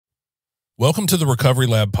Welcome to the Recovery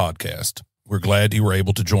Lab podcast. We're glad you were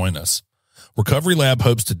able to join us. Recovery Lab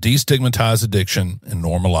hopes to destigmatize addiction and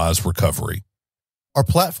normalize recovery. Our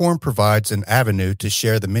platform provides an avenue to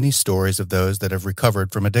share the many stories of those that have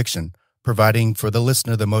recovered from addiction, providing for the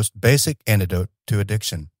listener the most basic antidote to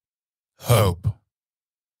addiction: hope.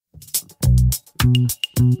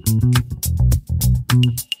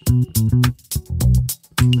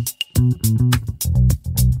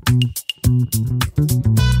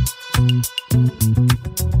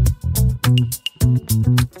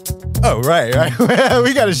 Oh, right.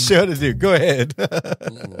 We got a show to do. Go ahead.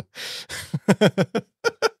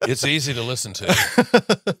 It's easy to listen to.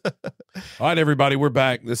 All right, everybody, we're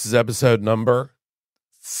back. This is episode number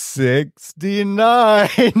 69.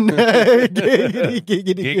 Giggity,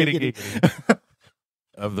 giggity,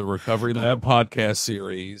 of the Recovery Lab podcast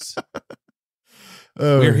series.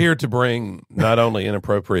 We're here to bring not only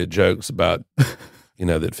inappropriate jokes about,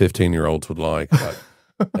 that 15-year-olds would like, but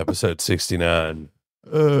episode 69.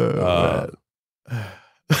 I'm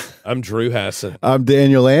Drew Hasson. I'm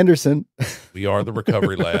Daniel Anderson. We are the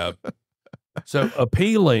Recovery Lab. So,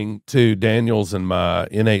 appealing to Daniel's and my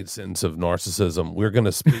innate sense of narcissism, we're going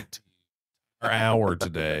to speak to you for an hour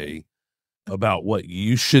today about what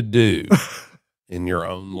you should do in your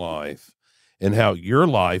own life and how your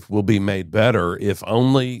life will be made better if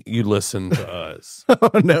only you listen to us.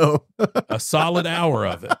 Oh, no. A solid hour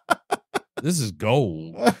of it. This is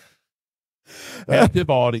gold. Active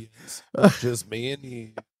audience, just me and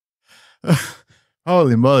you.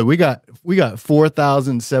 Holy moly, we got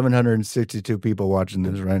 4,762 people watching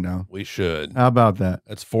this right now. We should. How about that?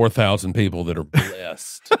 That's 4,000 people that are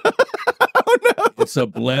blessed. Oh, no. It's a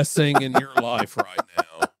blessing in your life right now.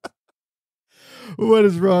 What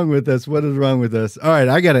is wrong with us? What is wrong with us? All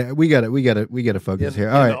right, we gotta focus here.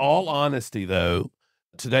 All right. In all honesty, though,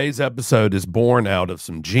 today's episode is born out of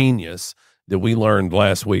some genius that we learned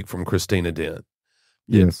last week from Christina Dent.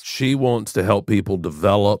 Yes. She wants to help people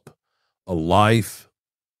develop a life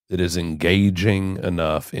that is engaging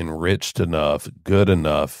enough, enriched enough, good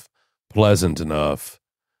enough, pleasant enough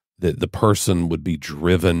that the person would be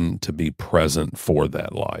driven to be present for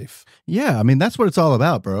that life. Yeah, I mean, that's what it's all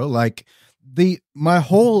about, bro. Like my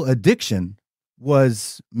whole addiction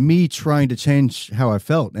was me trying to change how I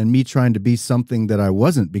felt and me trying to be something that I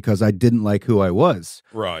wasn't because I didn't like who I was.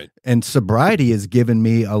 Right. And sobriety has given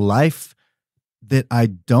me a life that I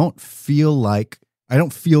don't feel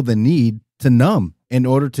the need to numb in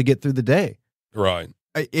order to get through the day. Right.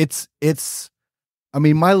 I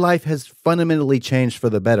mean, my life has fundamentally changed for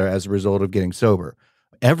the better as a result of getting sober.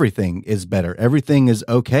 Everything is better. Everything is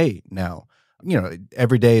okay now.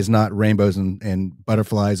 Every day is not rainbows and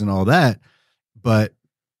butterflies and all that. But,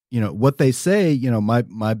 what they say,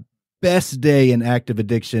 my best day in active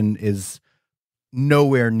addiction is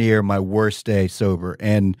nowhere near my worst day sober.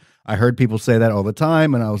 And I heard people say that all the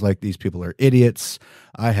time. And I was like, these people are idiots.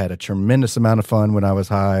 I had a tremendous amount of fun when I was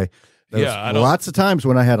high. There was lots of times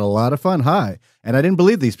when I had a lot of fun high. And I didn't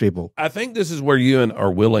believe these people. I think this is where you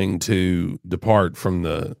are willing to depart from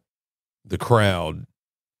the crowd.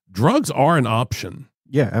 Drugs are an option.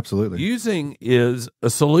 Yeah, absolutely. Using is a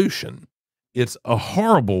solution. It's a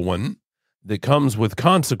horrible one that comes with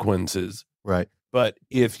consequences. Right. But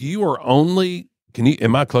if you are only,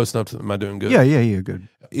 am I close enough am I doing good? Yeah, good.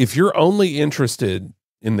 If you're only interested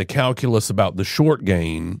in the calculus about the short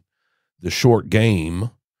game,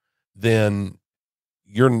 then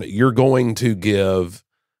you're going to give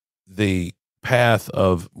the path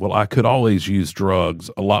of, well, I could always use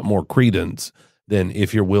drugs a lot more credence than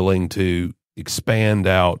if you're willing to expand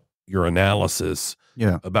out your analysis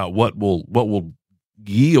about what will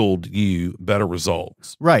yield you better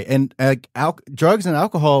results. Right. And drugs and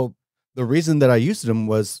alcohol, the reason that I used them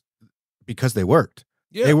was because they worked.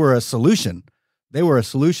 Yeah. They were a solution. They were a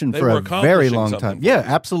solution for a very long time. Yeah,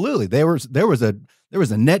 absolutely. There was a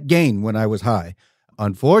net gain when I was high.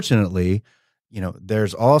 Unfortunately,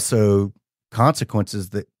 there's also consequences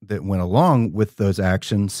that went along with those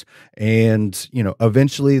actions. And,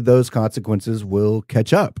 eventually those consequences will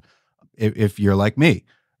catch up if you're like me.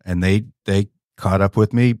 And they caught up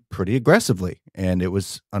with me pretty aggressively, and it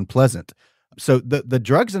was unpleasant. So the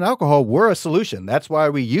drugs and alcohol were a solution. That's why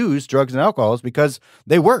we use drugs and alcohols, because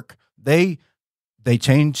they work. They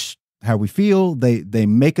change how we feel. They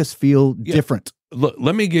make us feel different.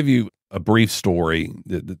 Let me give you a brief story.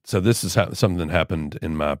 So this is something that happened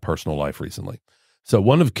in my personal life recently. So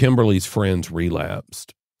one of Kimberly's friends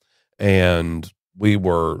relapsed, and we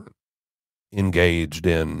were engaged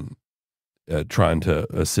in trying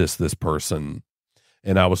to assist this person.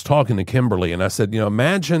 And I was talking to Kimberly, and I said,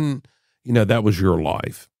 imagine, that was your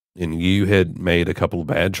life. and you had made a couple of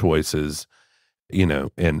bad choices,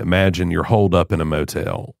 and imagine you're holed up in a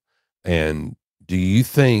motel, and do you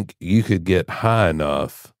think you could get high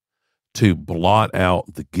enough to blot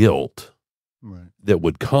out the guilt that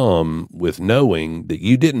would come with knowing that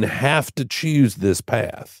you didn't have to choose this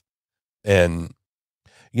path? And,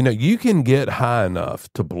 you can get high enough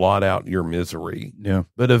to blot out your misery,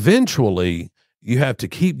 but eventually you have to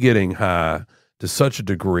keep getting high to such a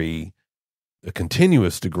degree, a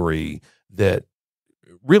continuous degree, that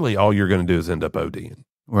really all you're going to do is end up ODing.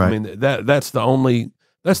 Right. I mean, that's the only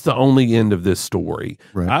end of this story.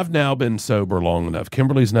 Right. I've now been sober long enough.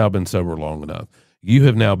 Kimberly's now been sober long enough. You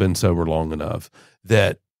have now been sober long enough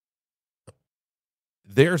that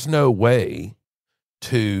there's no way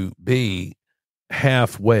to be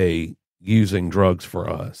halfway using drugs for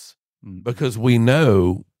us, because we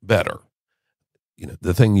know better.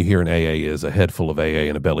 The thing you hear in AA is a head full of AA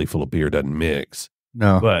and a belly full of beer doesn't mix.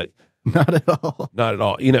 No, but not at all. Not at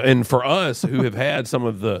all. And for us who have had some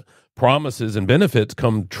of the promises and benefits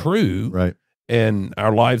come true, right, and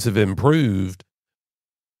our lives have improved,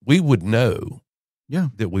 we would know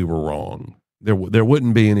that we were wrong. There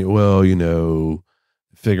wouldn't be any,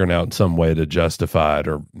 figuring out some way to justify it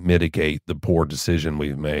or mitigate the poor decision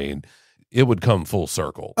we've made. It would come full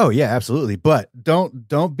circle. Oh yeah, absolutely. But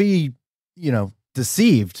don't be,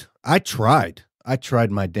 deceived. I tried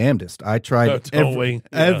my damnedest. I tried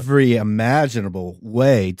every imaginable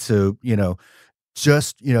way to,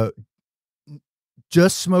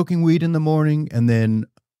 just smoking weed in the morning and then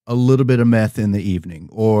a little bit of meth in the evening,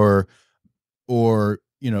 or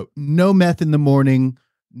no meth in the morning,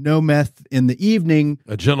 no meth in the evening.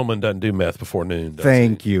 A gentleman doesn't do meth before noon.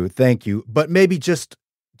 Thank you. But maybe just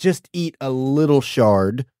eat a little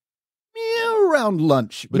shard around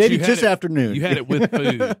lunch, but maybe just afternoon. You had it with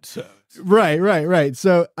food. So. Right.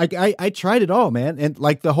 So I tried it all, man. And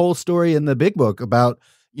like the whole story in the big book about,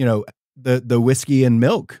 the whiskey and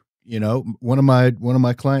milk, one of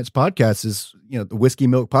my clients' podcasts is, the Whiskey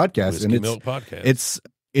Milk Podcast.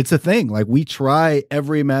 It's a thing. Like, we try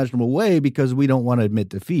every imaginable way because we don't want to admit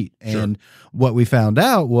defeat. And what we found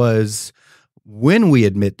out was, when we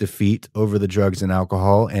admit defeat over the drugs and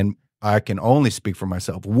alcohol, and I can only speak for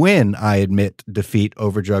myself, when I admit defeat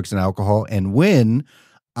over drugs and alcohol, and when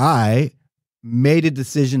I made a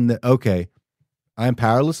decision that, okay, I'm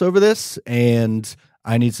powerless over this and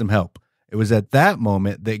I need some help. It was at that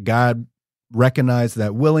moment that God recognized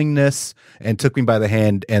that willingness and took me by the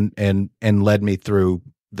hand and led me through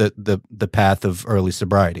the path of early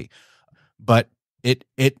sobriety. But it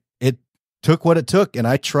took what it took, and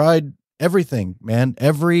I tried everything, man.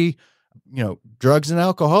 Every, drugs and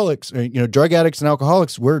alcoholics, drug addicts and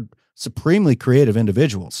alcoholics, we're supremely creative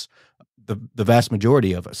individuals, the vast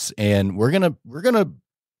majority of us. And we're gonna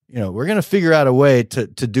figure out a way to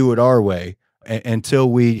do it our way until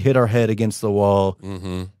we hit our head against the wall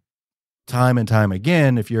time and time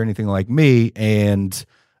again, if you're anything like me. And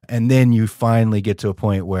then you finally get to a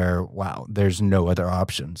point where, wow, there's no other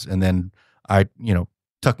options. And then I,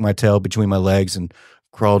 tucked my tail between my legs and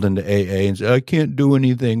crawled into AA and said, I can't do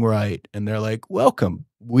anything right. And they're like, welcome,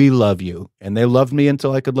 we love you. And they loved me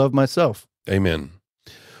until I could love myself. Amen.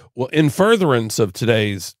 Well, in furtherance of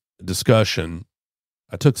today's discussion,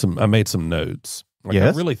 I made some notes.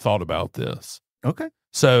 I really thought about this. Okay.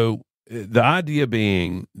 So the idea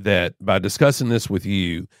being that by discussing this with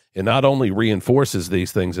you, it not only reinforces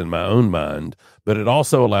these things in my own mind, but it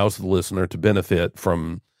also allows the listener to benefit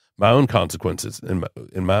from my own consequences and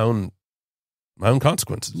my own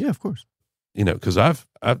consequences. Yeah, of course. Because I've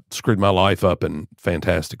screwed my life up in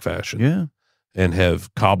fantastic fashion. Yeah. And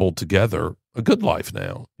have cobbled together a good life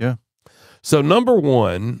now. Yeah. So number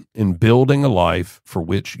one, in building a life for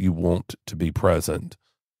which you want to be present,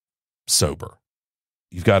 sober.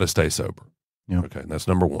 You've got to stay sober. Yeah. Okay. That's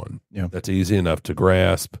number one. Yeah. That's easy enough to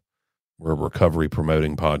grasp. We're a recovery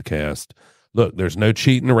promoting podcast. Look, there's no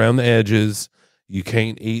cheating around the edges. You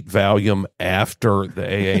can't eat Valium after the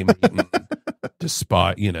AA meeting.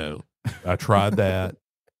 Despite, I tried that.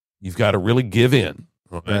 You've got to really give in.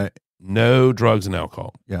 Right. No drugs and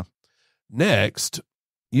alcohol. Yeah. Next,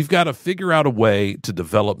 you've got to figure out a way to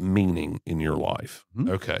develop meaning in your life. Mm-hmm.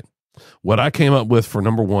 Okay. What I came up with for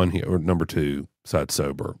number one here, or number two, besides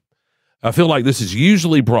sober, I feel like this is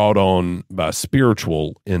usually brought on by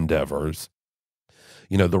spiritual endeavors.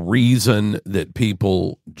 The reason that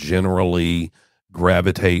people generally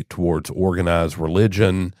gravitate towards organized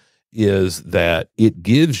religion is that it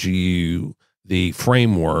gives you the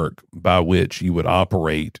framework by which you would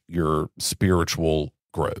operate your spiritual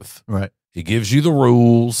growth. Right. It gives you the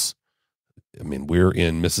rules. I mean, we're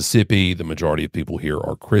in Mississippi. The majority of people here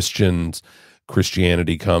are Christians.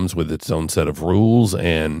 Christianity comes with its own set of rules,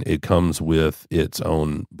 and it comes with its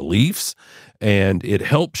own beliefs, and it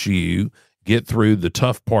helps you get through the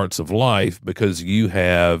tough parts of life because you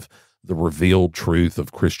have the revealed truth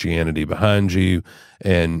of Christianity behind you,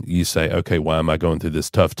 and you say, okay, why am I going through this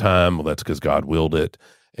tough time? Well, that's because God willed it.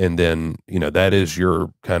 And then, that is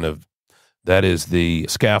that is the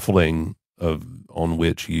scaffolding on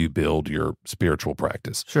which you build your spiritual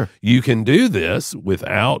practice. Sure. You can do this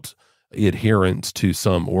without adherence to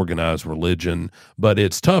some organized religion, but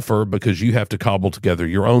it's tougher because you have to cobble together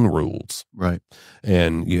your own rules. Right.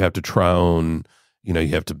 And you have to try on, you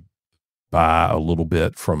have to buy a little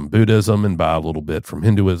bit from Buddhism and buy a little bit from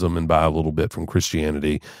Hinduism and buy a little bit from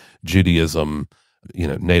Christianity, Judaism,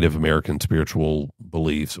 Native American spiritual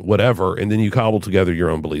beliefs, whatever. And then you cobble together your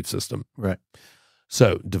own belief system. Right.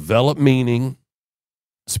 So develop meaning.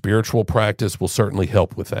 Spiritual practice will certainly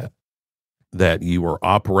help with that you are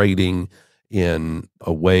operating in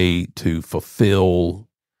a way to fulfill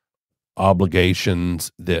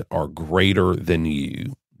obligations that are greater than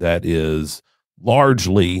you. That is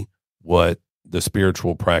largely what the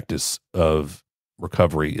spiritual practice of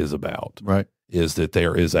recovery is about. Right. Is that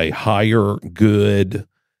there is a higher good,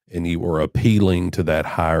 and you are appealing to that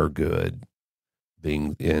higher good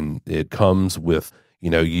and it comes with,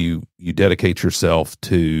 you dedicate yourself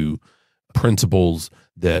to principles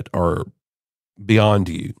that are beyond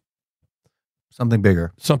you. Something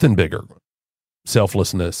bigger.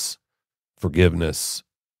 Selflessness, forgiveness,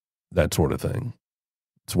 that sort of thing.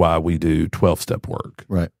 It's why we do 12-step work.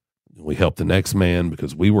 Right. We help the next man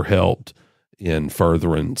because we were helped in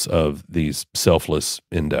furtherance of these selfless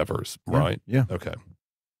endeavors, right? Yeah. Okay.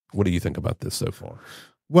 What do you think about this so far?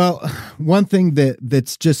 Well, one thing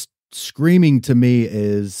that's just screaming to me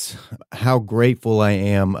is how grateful I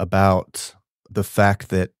am about the fact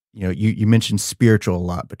that, you mentioned spiritual a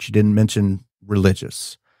lot, but you didn't mention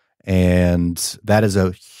religious. And that is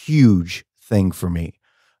a huge thing for me.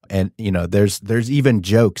 And, there's even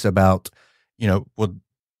jokes about,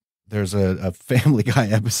 there's a Family Guy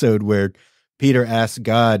episode where Peter asks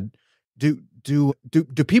God, do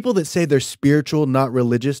people that say they're spiritual, not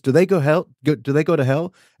religious, do they go to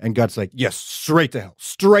hell? And God's like, yes, straight to hell,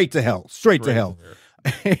 straight to hell, straight to hell.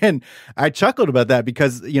 And I chuckled about that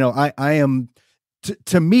because, I am,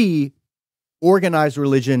 to me, organized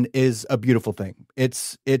religion is a beautiful thing.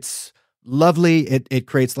 It's lovely. It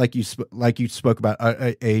creates, like you spoke about,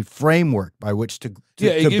 a framework by which to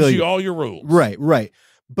it gives you all your rules. Right.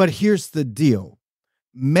 But here's the deal.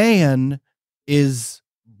 Man is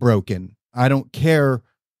broken. I don't care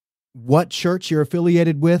what church you're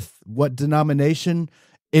affiliated with, what denomination,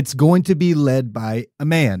 it's going to be led by a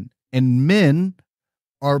man. And men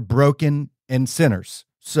are broken and sinners.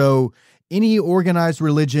 So any organized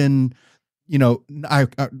religion,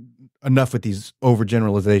 enough with these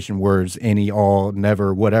overgeneralization words, any, all,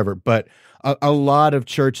 never, whatever. But a lot of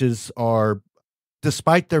churches are,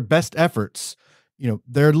 despite their best efforts,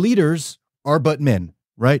 their leaders are but men,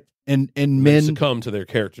 right? And men succumb to their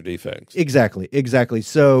character defects. Exactly.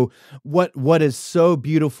 So what is so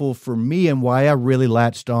beautiful for me and why I really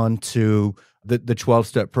latched on to the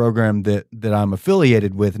 12-step program that I'm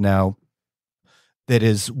affiliated with now, that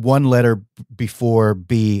is one letter before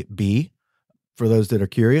B, for those that are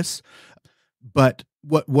curious. But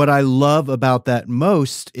what I love about that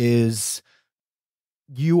most is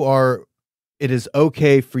it is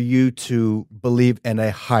okay for you to believe in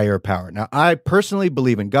a higher power. Now, I personally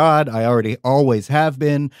believe in God. I always have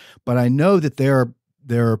been, but I know that there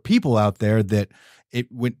are people out there that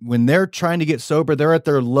when they're trying to get sober, they're at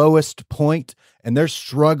their lowest point and they're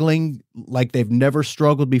struggling like they've never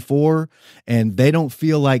struggled before, and they don't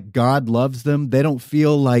feel like God loves them. They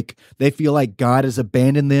feel like God has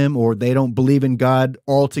abandoned them, or they don't believe in God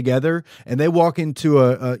altogether. And they walk into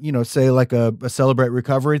a Celebrate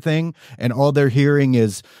Recovery thing, and all they're hearing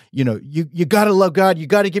is, you got to love God. You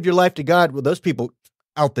got to give your life to God. Well, those people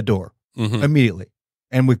out the door immediately,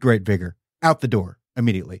 and with great vigor, out the door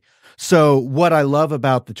immediately. So what I love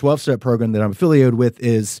about the 12-step program that I'm affiliated with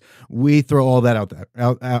is we throw all that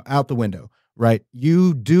out the window, right?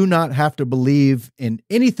 You do not have to believe in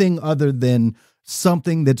anything other than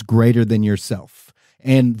something that's greater than yourself.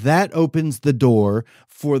 And that opens the door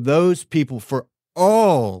for those people, for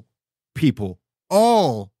all people,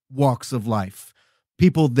 all walks of life,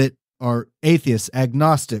 people that are atheists,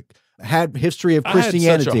 agnostic, had history of Christianity.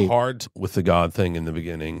 I had such a hard with the God thing in the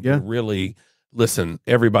beginning. Yeah. Really, listen,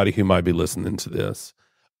 everybody who might be listening to this,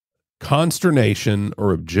 consternation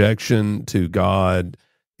or objection to God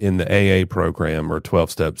in the AA program or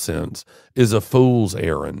 12-step sense is a fool's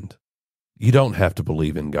errand. you don't have to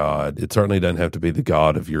believe in God. It certainly doesn't have to be the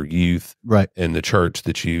God of your youth, right, and the church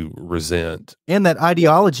that you resent. And that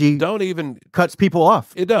ideology don't even cuts people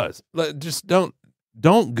off. It does. Just don't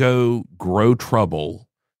go grow trouble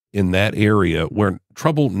in that area where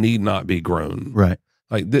trouble need not be grown. Right.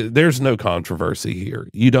 Like there's no controversy here.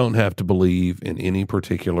 You don't have to believe in any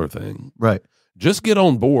particular thing. Right. Just get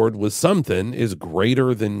on board with something is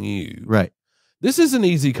greater than you. Right. This is an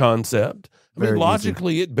easy concept. I Very mean,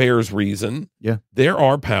 logically, easy. It bears reason. Yeah. There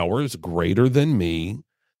are powers greater than me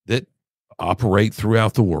that operate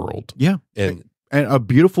throughout the world. Yeah. And a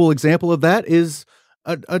beautiful example of that is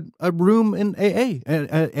a room in AA,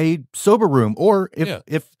 a sober room, or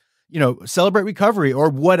if celebrate recovery or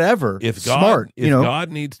whatever. If God, smart, God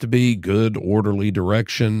needs to be good, orderly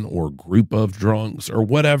direction or group of drunks or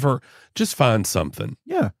whatever, just find something.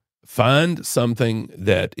 Yeah. Find something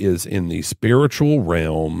that is in the spiritual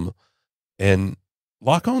realm and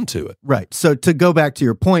lock onto it. Right. So to go back to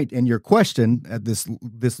your point and your question at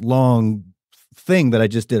this long thing that I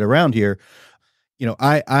just did around here,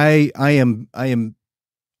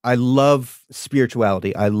 I love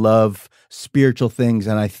spirituality. I love spiritual things.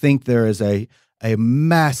 And I think there is a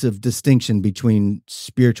massive distinction between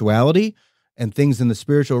spirituality and things in the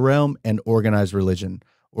spiritual realm and organized religion.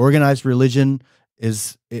 Organized religion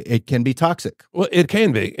it can be toxic. Well, it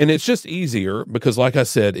can be. And it's just easier because, like I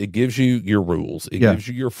said, it gives you your rules. It gives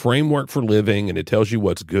you your framework for living, and it tells you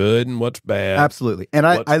what's good and what's bad. Absolutely. And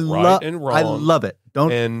I love it.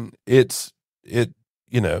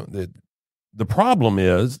 The problem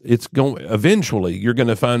is eventually you're going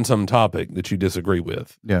to find some topic that you disagree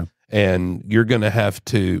with. Yeah. And you're going to have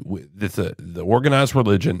to, the organized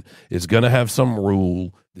religion is going to have some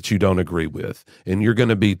rule that you don't agree with. And you're going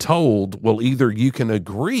to be told, well, either you can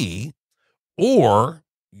agree or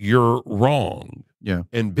you're wrong. Yeah.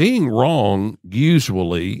 And being wrong,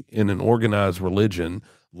 usually in an organized religion,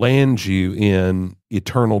 lands you in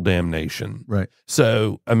eternal damnation. Right.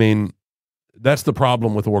 So, I mean, that's the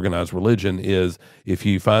problem with organized religion is if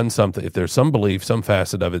you find something, if there's some belief, some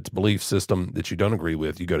facet of its belief system that you don't agree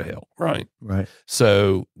with, you go to hell. Right. Right.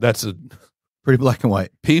 So that's pretty black and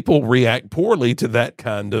white. People react poorly to that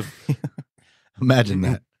kind of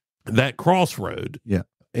imagine that crossroad. Yeah.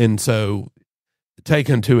 And so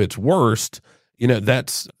taken to its worst,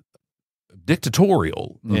 that's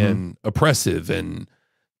dictatorial and oppressive and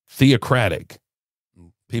theocratic.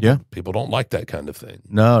 People don't like that kind of thing.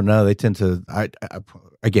 No, they tend to.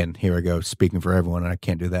 Again, here I go speaking for everyone, and I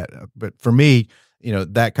can't do that. But for me,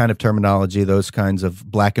 that kind of terminology, those kinds of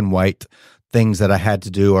black and white things that I had to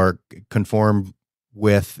do or conform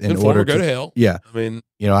with in order to go to hell. Yeah, I mean,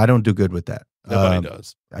 I don't do good with that. Nobody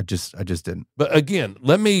does. I just didn't. But again,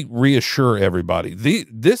 let me reassure everybody: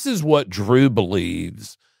 this is what Drew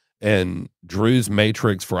believes, and Drew's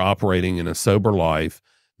matrix for operating in a sober life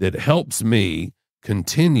that helps me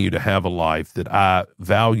continue to have a life that I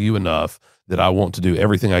value enough that I want to do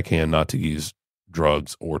everything I can not to use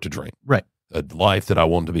drugs or to drink. Right. A life that I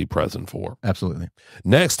want to be present for. Absolutely.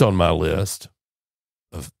 Next on my list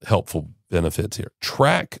of helpful benefits here,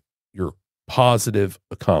 track your positive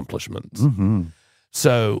accomplishments. Mm-hmm.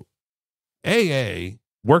 So AA,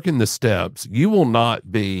 working the steps,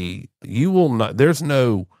 there's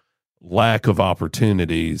no lack of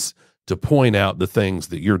opportunities to point out the things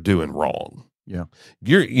that you're doing wrong. Yeah.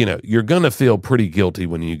 You're going to feel pretty guilty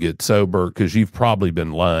when you get sober because you've probably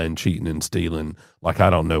been lying, cheating, and stealing like I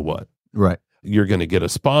don't know what. Right. You're going to get a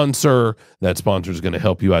sponsor. That sponsor is going to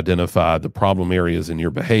help you identify the problem areas in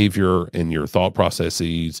your behavior and your thought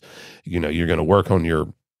processes. You're going to work on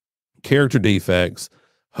your character defects.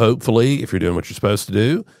 Hopefully, if you're doing what you're supposed to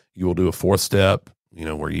do, you will do a fourth step,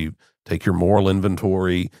 where you take your moral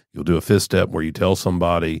inventory. You'll do a fifth step where you tell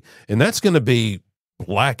somebody, and that's going to be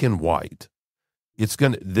black and white. It's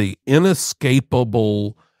the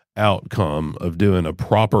inescapable outcome of doing a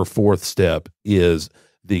proper fourth step is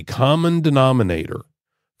the common denominator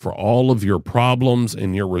for all of your problems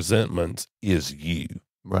and your resentments is you.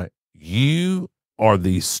 Right. You are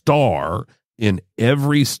the star in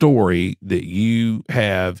every story that you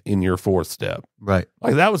have in your fourth step. Right.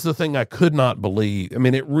 Like that was the thing I could not believe. I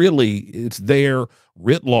mean, it's there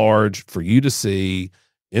writ large for you to see.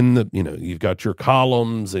 You've got your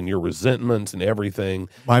columns and your resentments and everything.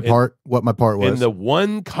 What my part was. And the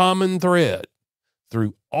one common thread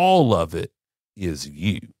through all of it is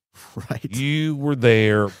you. Right. You were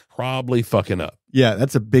there probably fucking up. Yeah,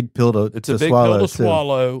 that's a big pill to It's a big pill to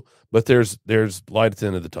swallow, but there's light at the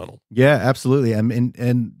end of the tunnel. Yeah, absolutely. I mean,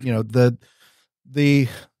 and the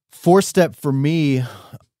fourth step for me,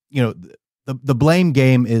 the blame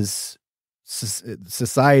game is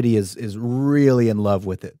society is really in love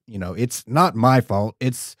with it. It's not my fault.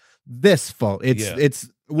 It's this fault. It's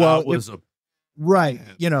right.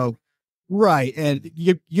 Right. And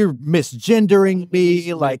you're misgendering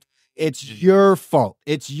me. Like, it's your fault.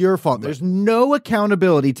 It's your fault. There's no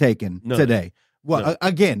accountability taken today. Well,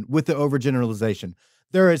 again, with the overgeneralization,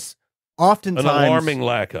 there is oftentimes an alarming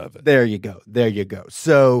lack of it. There you go. There you go.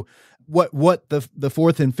 So what the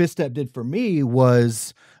fourth and fifth step did for me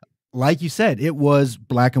was, like you said, it was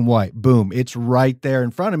black and white. Boom. It's right there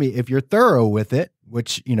in front of me. If you're thorough with it,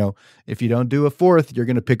 which, if you don't do a fourth, you're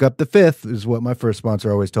going to pick up the fifth, is what my first sponsor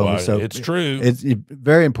always told me. So it's true. It's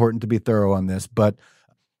very important to be thorough on this. But,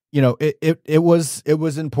 it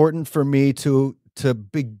was important for me to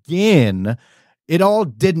begin. It all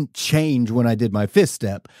didn't change when I did my fifth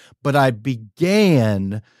step, but I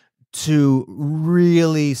began to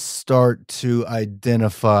really start to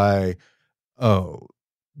identify,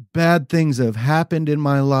 bad things have happened in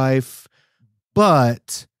my life,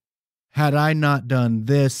 but had I not done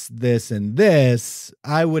this, this, and this,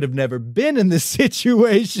 I would have never been in this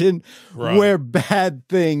situation where bad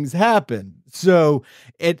things happen. So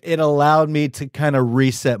it allowed me to kind of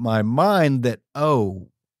reset my mind that,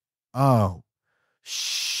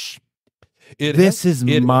 this is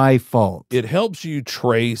my fault. It helps you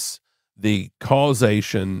trace the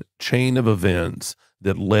causation chain of events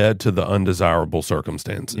that led to the undesirable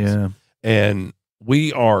circumstances. Yeah. And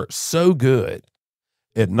we are so good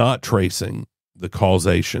at not tracing the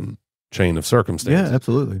causation chain of circumstances. Yeah,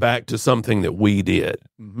 absolutely. Back to something that we did.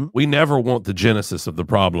 Mm-hmm. We never want the genesis of the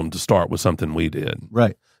problem to start with something we did.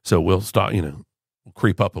 Right. So we'll start, we'll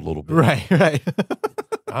creep up a little bit. Right.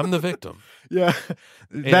 I'm the victim. Yeah.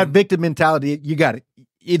 That victim mentality,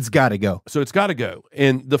 it's got to go. So it's got to go.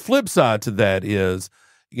 And the flip side to that is,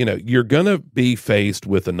 you're going to be faced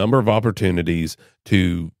with a number of opportunities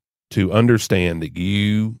to understand that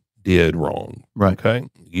you did wrong. Right. Okay.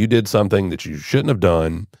 You did something that you shouldn't have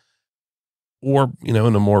done, or, in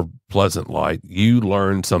a more pleasant light, you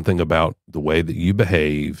learned something about the way that you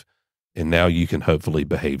behave, and now you can hopefully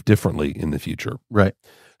behave differently in the future. Right.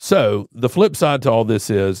 So the flip side to all this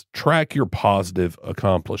is track your positive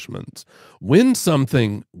accomplishments. When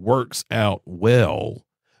something works out well,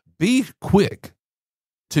 be quick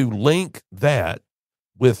to link that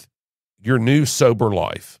with your new sober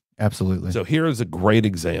life. Absolutely. So here is a great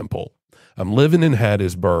example. I'm living in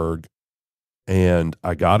Hattiesburg, and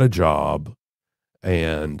I got a job,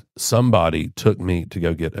 and somebody took me to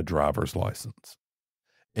go get a driver's license.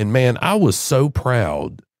 And man, I was so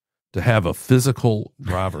proud to have a physical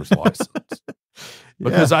driver's license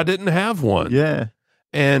because I didn't have one. Yeah.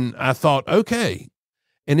 And I thought, okay.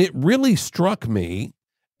 And it really struck me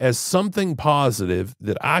as something positive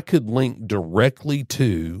that I could link directly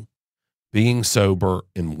to being sober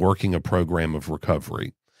and working a program of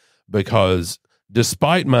recovery. Because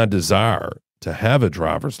despite my desire to have a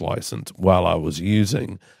driver's license while I was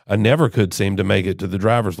using, I never could seem to make it to the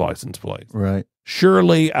driver's license place. Right.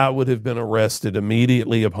 Surely I would have been arrested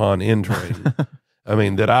immediately upon entering. I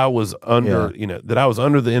mean, that I was under, that I was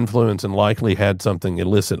under the influence and likely had something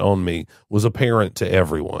illicit on me was apparent to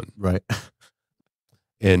everyone. Right.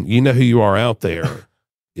 And you know who you are out there.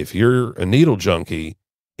 If you're a needle junkie,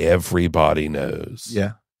 everybody knows.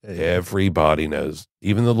 Yeah. Everybody knows.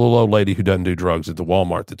 Even the little old lady who doesn't do drugs at the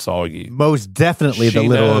Walmart that saw you. Most definitely the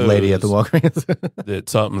little old lady at the Walgreens. That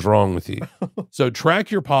something's wrong with you. So track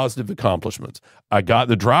your positive accomplishments. I got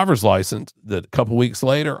the driver's license. That a couple weeks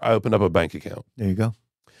later, I opened up a bank account. There you go.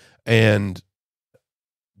 And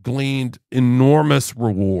gleaned enormous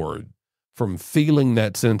reward from feeling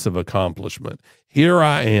that sense of accomplishment. Here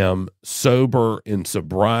I am, sober, and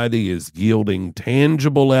sobriety is yielding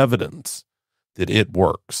tangible evidence that it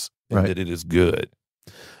works and that it is good.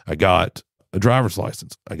 I got a driver's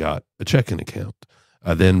license. I got a checking account.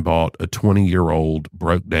 I then bought a 20-year-old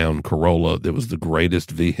broke down Corolla that was the greatest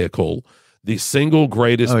vehicle, the single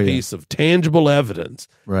greatest piece of tangible evidence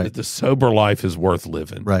that the sober life is worth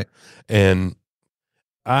living. Right. And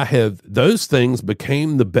those things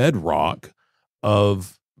became the bedrock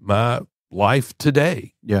of my life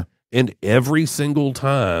today. Yeah. And every single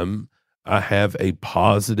time I have a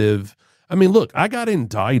positive, look, I got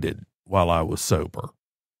indicted while I was sober.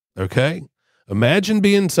 Okay. Imagine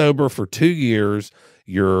being sober for 2 years.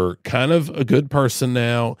 You're kind of a good person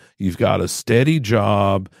now. You've got a steady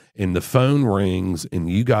job and the phone rings and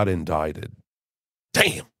you got indicted.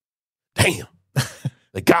 Damn.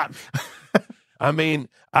 They got me.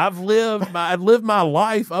 I've lived my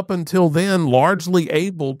life up until then largely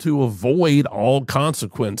able to avoid all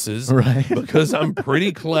consequences because I'm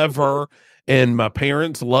pretty clever and my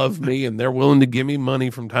parents love me and they're willing to give me money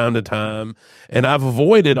from time to time. And I've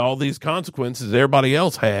avoided all these consequences everybody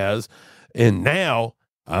else has. And now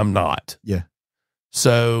I'm not. Yeah.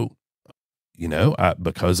 So,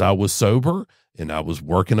 because I was sober and I was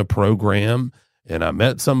working a program and I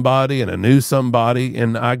met somebody and I knew somebody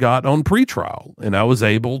and I got on pretrial and I was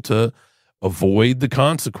able to avoid the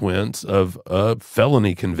consequence of a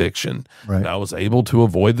felony conviction. Right. And I was able to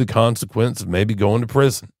avoid the consequence of maybe going to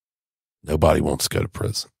prison. Nobody wants to go to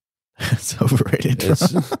prison. It's overrated.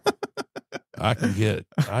 I can get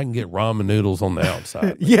ramen noodles on the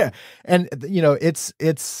outside. Yeah. And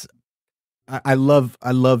I love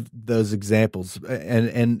those examples.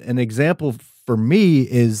 And an example for me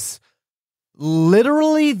is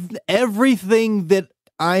literally everything that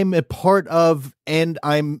I'm a part of and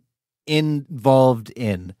I'm involved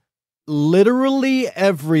in. Literally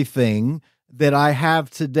everything that I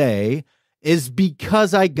have today is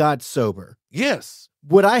because I got sober. Yes.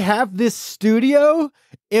 Would I have this studio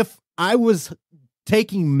if I was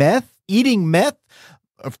taking meth, eating meth?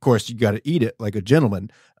 Of course, you got to eat it like a gentleman.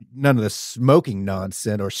 None of the smoking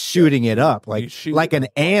nonsense or shooting it up like an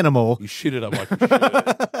animal. You shoot it up like you should.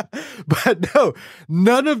 But no,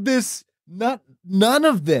 none of this. None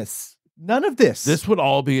of this. This would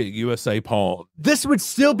all be at USA Pawn. This would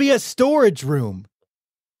still be a storage room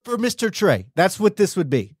for Mr. Trey. That's what this would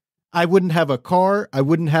be. I wouldn't have a car. I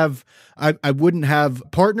wouldn't have a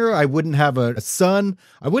partner. I wouldn't have a son.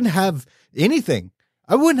 I wouldn't have anything.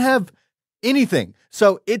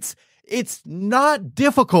 So it's not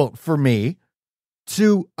difficult for me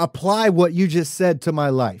to apply what you just said to my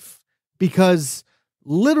life, because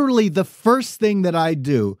literally the first thing that I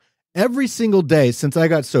do every single day since I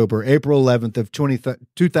got sober, April 11th of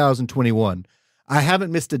 2021, I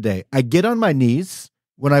haven't missed a day. I get on my knees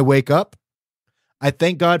when I wake up. I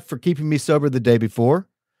thank God for keeping me sober the day before.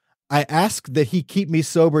 I ask that he keep me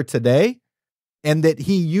sober today and that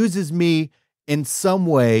he uses me in some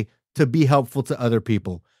way to be helpful to other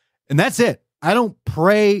people. And that's it. I don't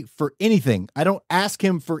pray for anything. I don't ask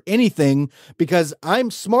him for anything because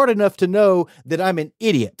I'm smart enough to know that I'm an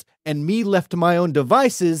idiot, and me left to my own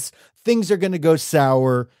devices, things are going to go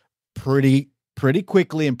sour pretty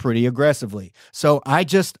quickly and pretty aggressively. So I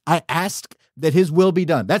ask that his will be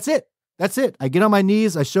done. That's it. I get on my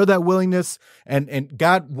knees. I show that willingness, and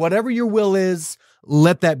God, whatever your will is,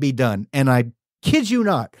 let that be done. And I kid you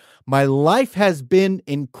not, my life has been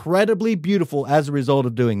incredibly beautiful as a result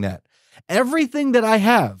of doing that. Everything that I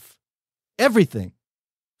have, everything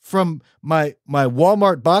from my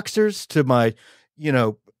Walmart boxers to my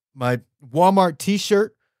Walmart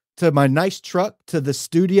t-shirt to my nice truck to the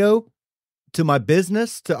studio to my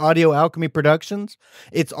business to Audio Alchemy Productions,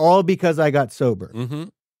 it's all because I got sober. Mm-hmm.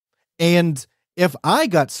 And if I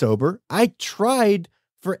got sober, I tried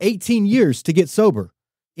for 18 years to get sober,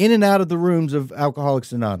 in and out of the rooms of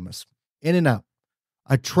Alcoholics Anonymous, in and out.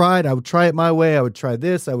 I would try it my way. I would try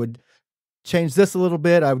this. I would change this a little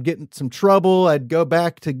bit. I would get in some trouble. I'd go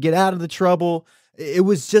back to get out of the trouble. It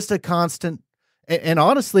was just a constant. And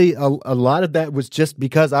honestly, a lot of that was just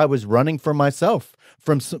because I was running from myself,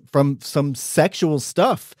 from some sexual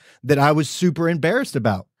stuff that I was super embarrassed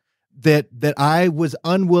about, that I was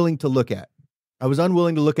unwilling to look at. I was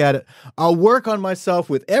unwilling to look at it. I'll work on myself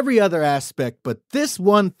with every other aspect, but this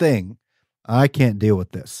one thing, I can't deal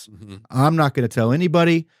with this. Mm-hmm. I'm not going to tell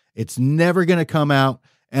anybody. It's never going to come out.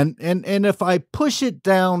 And if I push it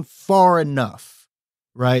down far enough,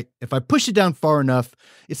 right? If I push it down far enough,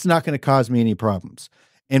 it's not going to cause me any problems.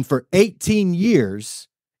 And for 18 years,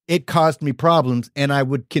 it caused me problems, and I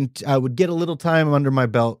would get a little time under my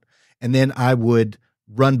belt, and then I would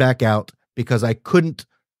run back out because I couldn't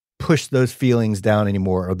push those feelings down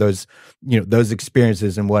anymore, or those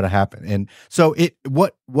experiences and what happened. And so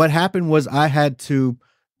what happened was I had to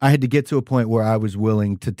get to a point where I was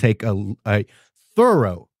willing to take a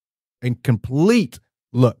thorough and complete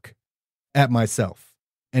look at myself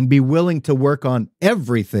and be willing to work on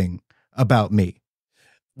everything about me.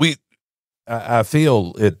 I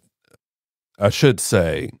feel it. I should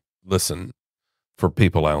say, listen, for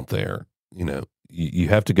people out there, you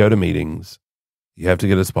have to go to meetings. You have to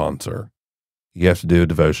get a sponsor. You have to do a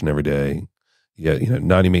devotion every day.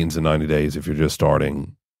 90 meetings in 90 days if you're just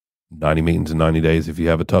starting. 90 meetings in 90 days if you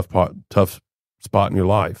have a tough spot in your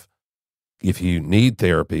life. If you need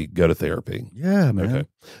therapy, go to therapy. Yeah, man. Okay.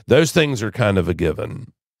 Those things are kind of a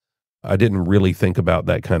given. I didn't really think about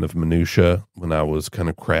that kind of minutia when I was kind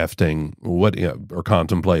of crafting or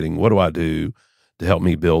contemplating, what do I do to help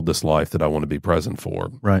me build this life that I want to be present for?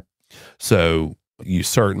 Right. So you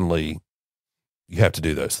have to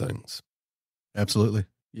do those things. Absolutely.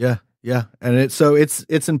 Yeah. Yeah, and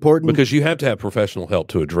it's important because you have to have professional help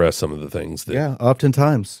to address some of the things that. Yeah,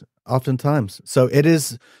 oftentimes. So it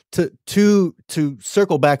is to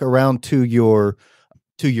circle back around to your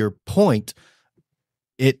point.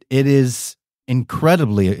 It is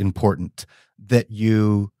incredibly important that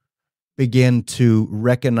you begin to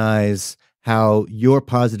recognize how your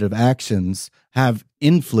positive actions have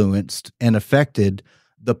influenced and affected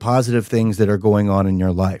the positive things that are going on in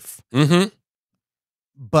your life. Mm-hmm.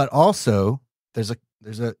 But also, there's a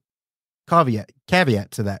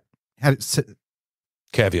caveat to that.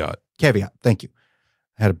 Caveat. Thank you.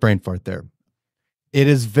 I had a brain fart there. It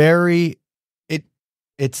is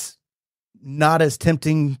it's not as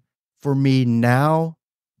tempting for me now,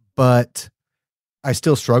 but I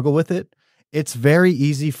still struggle with it. It's very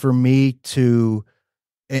easy for me to,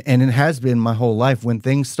 and it has been my whole life, when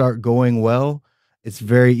things start going well, it's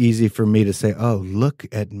very easy for me to say, oh, look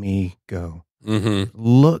at me go. Mm-hmm.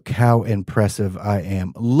 Look how impressive I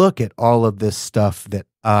am. Look at all of this stuff that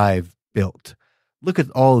I've built. Look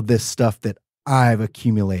at all of this stuff that I've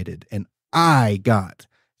accumulated and I got.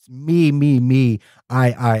 It's me,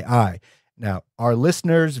 I. Now, our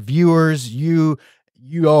listeners, viewers, you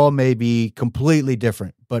all may be completely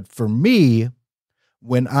different. But for me,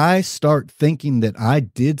 when I start thinking that I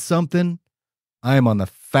did something, I am on the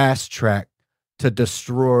fast track to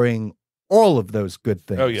destroying all of those good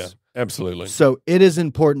things. Oh, yeah. Absolutely. So it is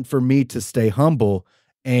important for me to stay humble,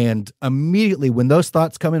 and immediately when those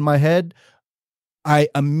thoughts come in my head, I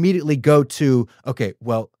immediately go to, okay,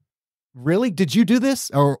 well, really? Did you do this?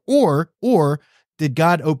 Or did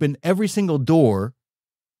God open every single door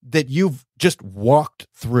that you've just walked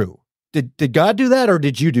through? Did God do that, or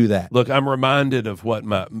did you do that? Look, I'm reminded of what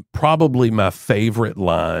probably my favorite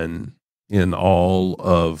line in all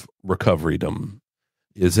of Recoverydom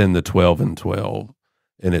is in the 12 and 12.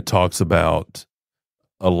 And it talks about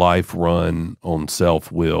a life run on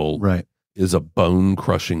self-will Right. is a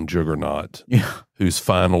bone-crushing juggernaut whose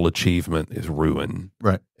final achievement is ruin.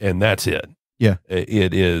 Right. And that's it. Yeah.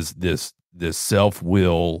 It is this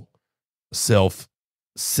self-will,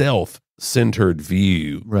 self-centered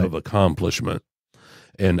view of accomplishment.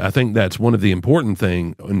 And I think that's one of the important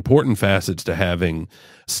facets to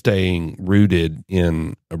staying rooted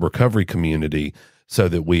in a recovery community so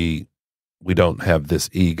that we don't have this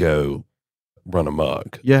ego run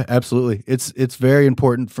amok. Yeah, absolutely. It's very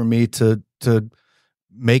important for me to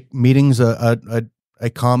make meetings a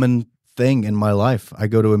common thing in my life. I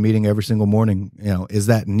go to a meeting every single morning. Is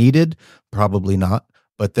that needed? Probably not.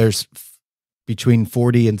 But there's between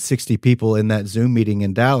 40 and 60 people in that Zoom meeting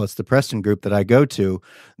in Dallas, the Preston group that I go to,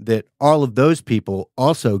 that all of those people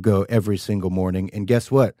also go every single morning. And guess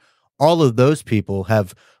what? All of those people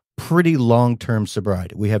have pretty long-term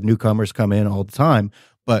sobriety. We have newcomers come in all the time,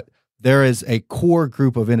 but there is a core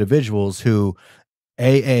group of individuals who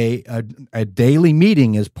a daily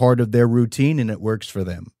meeting is part of their routine and it works for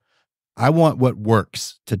them. I want what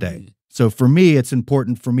works today. So for me, it's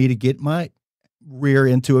important for me to get my rear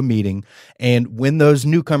into a meeting. And when those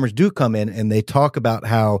newcomers do come in and they talk about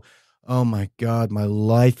how, oh my God, my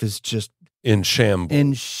life is just in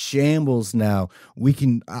shambles now.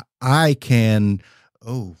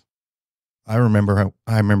 I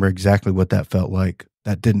remember exactly what that felt like.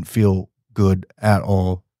 That didn't feel good at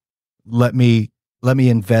all. Let me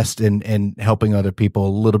invest in helping other people a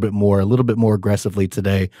little bit more aggressively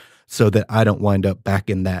today, so that I don't wind up back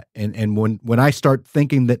in that. And when I start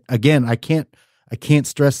thinking that, again, I can't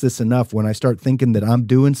stress this enough. When I start thinking that I'm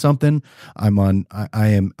doing something, I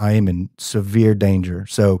am in severe danger.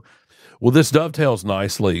 So, well, this dovetails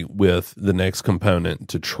nicely with the next component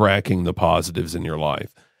to tracking the positives in your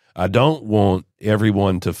life. I don't want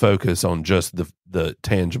everyone to focus on just the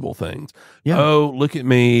tangible things. Yeah. Oh, look at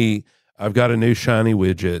me. I've got a new shiny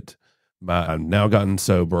widget. I've now gotten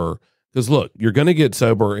sober. Because look, you're going to get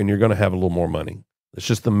sober and you're going to have a little more money. It's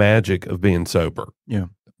just the magic of being sober. Yeah.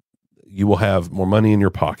 You will have more money in your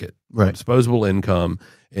pocket, right? Disposable income,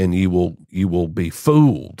 and you will be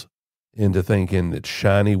fooled into thinking that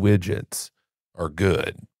shiny widgets are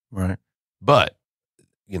good. Right. But,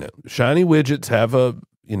 shiny widgets have I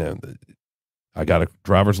got a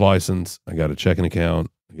driver's license, I got a checking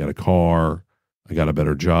account, I got a car, I got a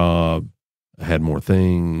better job, I had more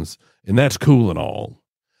things, and that's cool and all.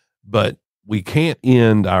 But we can't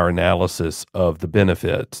end our analysis of the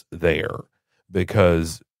benefits there,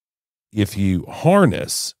 because if you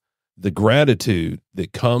harness the gratitude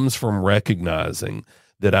that comes from recognizing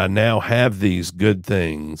that I now have these good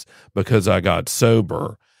things because I got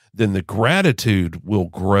sober, then the gratitude will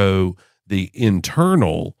grow the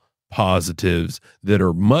internal positives that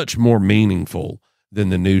are much more meaningful than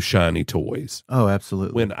the new shiny toys. Oh,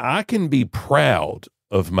 absolutely. When I can be proud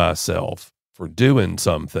of myself for doing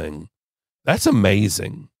something, that's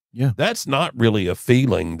amazing. Yeah. That's not really a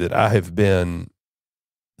feeling that I've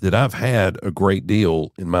had a great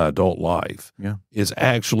deal in my adult life. Yeah. Is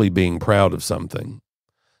actually being proud of something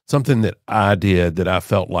that I did, that I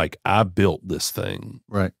felt like I built this thing.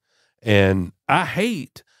 Right. And I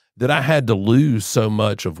hate that I had to lose so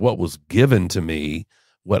much of what was given to me,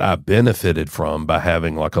 what I benefited from by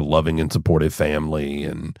having like a loving and supportive family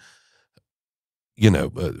and,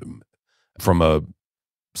 from a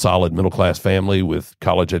solid middle-class family with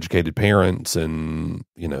college-educated parents, and,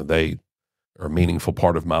 they are a meaningful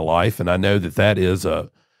part of my life. And I know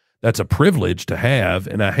that that's a privilege to have.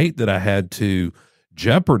 And I hate that I had to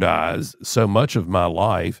jeopardize so much of my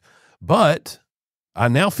life, but I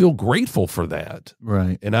now feel grateful for that.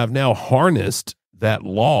 Right. And I've now harnessed that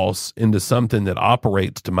loss into something that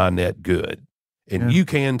operates to my net good. And you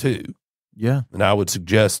can too. Yeah. And I would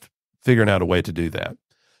suggest figuring out a way to do that.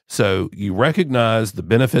 So you recognize the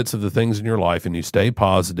benefits of the things in your life and you stay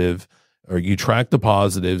positive, or you track the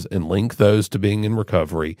positives and link those to being in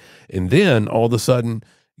recovery. And then all of a sudden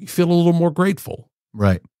you feel a little more grateful.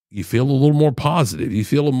 Right. You feel a little more positive. You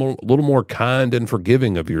feel a little more kind and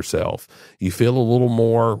forgiving of yourself. You feel a little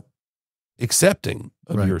more accepting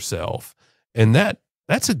of yourself. And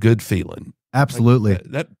that's a good feeling. Absolutely.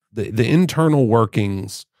 Like the internal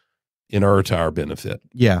workings inure to our benefit.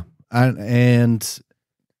 Yeah. And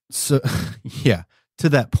so, yeah, to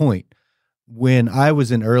that point, when I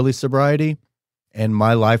was in early sobriety and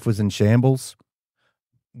my life was in shambles,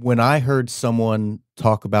 when I heard someone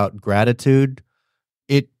talk about gratitude,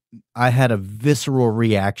 I had a visceral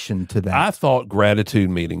reaction to that. I thought gratitude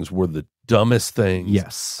meetings were the dumbest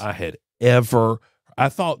things I had ever. I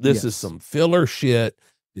thought this is some filler shit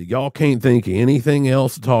that y'all can't think of anything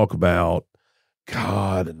else to talk about.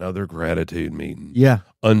 God, another gratitude meeting. Yeah.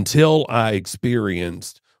 Until I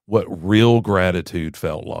experienced what real gratitude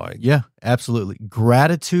felt like. Yeah, absolutely.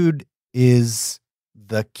 Gratitude is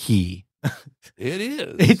the key. It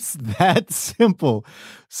is. It's that simple.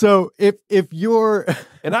 So if you're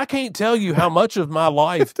and I can't tell you how much of my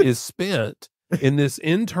life is spent in this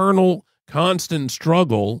internal constant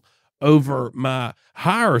struggle over my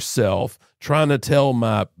higher self trying to tell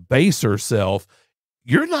my baser self,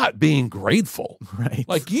 you're not being grateful. Right.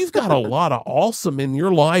 Like you've got a lot of awesome in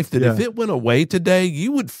your life that if it went away today,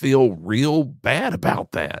 you would feel real bad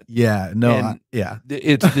about that. Yeah. No.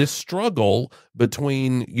 It's this struggle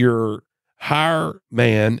between your higher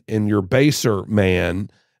man and your baser man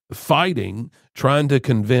fighting, trying to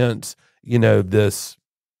convince, this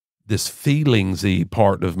feelingsy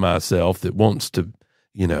part of myself that wants to,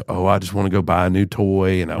 I just want to go buy a new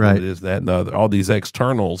toy and I want this, that, and the other, all these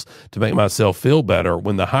externals to make myself feel better.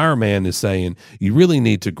 When the higher man is saying, you really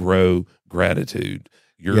need to grow gratitude.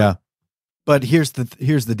 But here's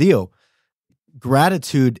the deal.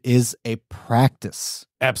 Gratitude is a practice.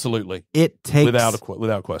 Absolutely. It takes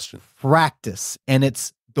without question practice, and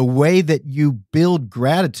it's the way that you build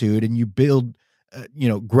gratitude and you build,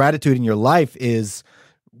 gratitude in your life is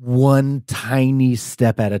one tiny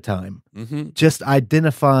step at a time. Mm-hmm. Just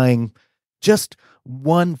identifying just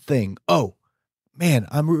one thing. Oh man,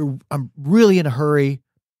 I'm really in a hurry,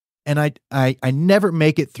 and I never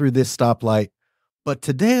make it through this stoplight, but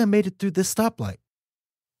today I made it through this stoplight.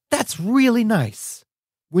 That's really nice.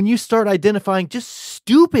 When you start identifying just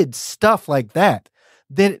stupid stuff like that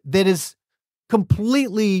is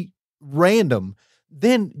completely random,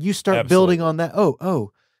 then you start building on that.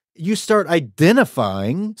 You start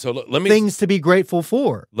identifying things to be grateful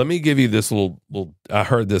for. Let me give you this little, I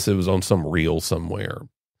heard this, it was on some reel somewhere.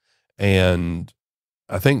 And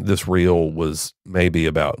I think this reel was maybe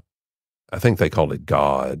about, I think they called it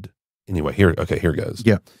God. Anyway, here goes.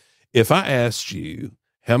 Yeah. If I asked you,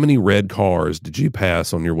 how many red cars did you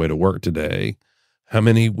pass on your way to work today? How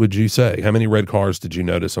many would you say? How many red cars did you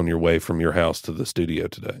notice on your way from your house to the studio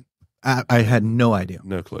today? I had no idea.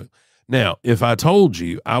 No clue. Now, if I told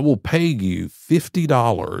you I will pay you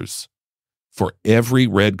 $50 for every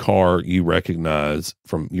red car you recognize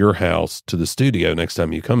from your house to the studio next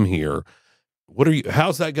time you come here,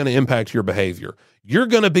 how's that going to impact your behavior? You're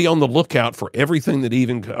going to be on the lookout for everything that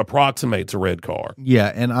even approximates a red car.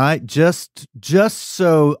 Yeah, and I just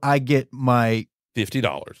so I get my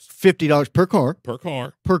 $50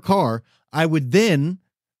 per car, I would then,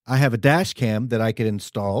 I have a dash cam that I could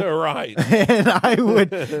install. Right. And I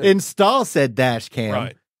would install said dash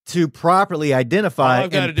cam to properly identify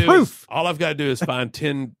and proof. All I've got to do is find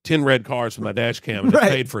 10 red cards for my dash cam, and it's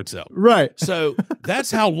paid for itself. Right. So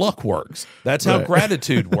that's how luck works. That's how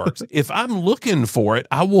gratitude works. If I'm looking for it,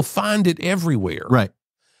 I will find it everywhere. Right.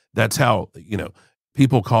 That's how,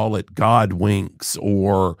 people call it God winks,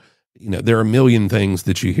 or, there are a million things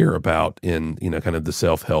that you hear about in, kind of the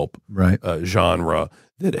self-help genre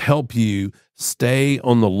that help you stay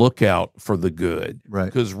on the lookout for the good. Right.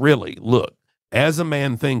 Because really, look, as a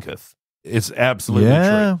man thinketh, it's absolutely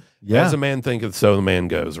true. Yeah. As a man thinketh, so the man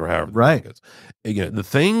goes, or however the thing goes. The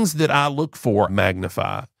things that I look for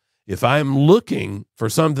magnify. If I'm looking for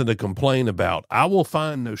something to complain about, I will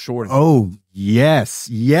find no shortage. Oh, yes.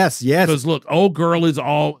 Because look,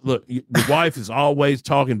 the wife is always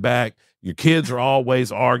talking back. Your kids are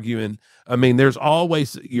always arguing. I mean, there's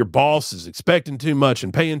always, your boss is expecting too much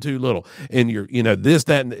and paying too little. And you're, this,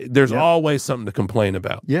 that, and there's always something to complain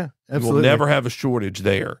about. Yeah, absolutely. You will never have a shortage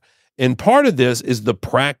there. And part of this is the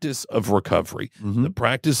practice of recovery, the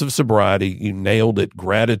practice of sobriety. You nailed it.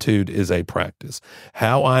 Gratitude is a practice.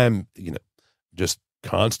 How I'm, just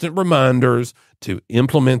constant reminders to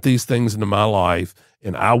implement these things into my life,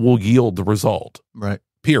 and I will yield the result. Right.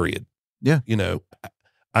 Period. Yeah.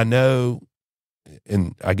 I know,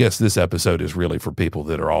 and I guess this episode is really for people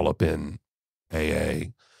that are all up in AA,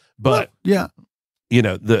 but the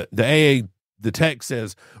AA, the text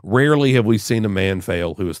says, rarely have we seen a man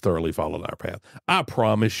fail who has thoroughly followed our path. I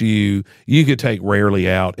promise you could take rarely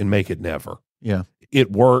out and make it never. Yeah.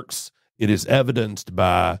 It works. It is evidenced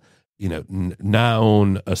by, nigh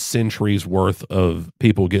on a century's worth of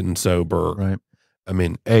people getting sober. Right. I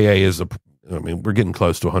mean, AA we're getting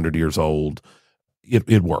close to 100 years old.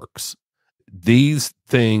 It works. These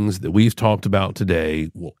things that we've talked about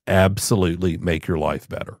today will absolutely make your life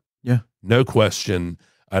better. Yeah. No question.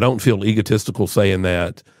 I don't feel egotistical saying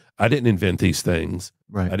that. I didn't invent these things.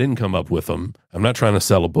 Right. I didn't come up with them. I'm not trying to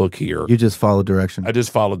sell a book here. You just follow direction. I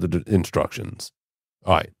just followed the instructions.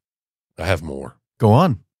 All right. I have more. Go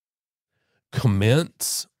on.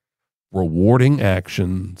 Commence rewarding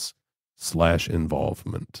actions /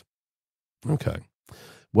 involvement. Okay.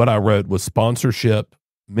 What I wrote was sponsorship,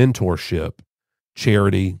 mentorship,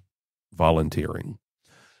 charity, volunteering.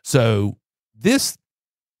 So this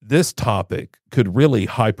topic could really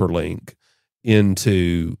hyperlink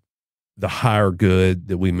into the higher good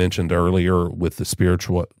that we mentioned earlier with the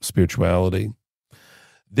spirituality.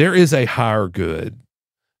 There is a higher good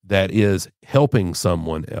that is helping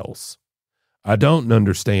someone else. I don't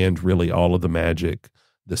understand really all of the magic,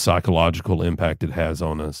 the psychological impact it has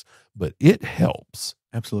on us, but it helps.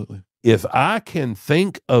 Absolutely. If I can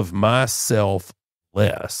think of myself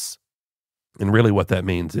less, and really what that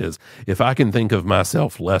means is if I can think of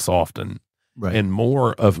myself less often and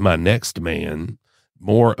more of my next man,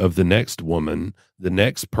 more of the next woman, the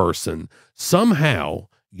next person, somehow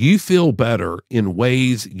you feel better in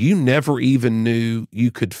ways you never even knew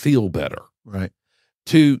you could feel better. Right.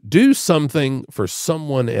 To do something for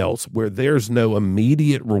someone else where there's no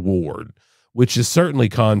immediate reward, which is certainly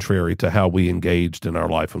contrary to how we engaged in our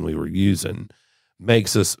life when we were using,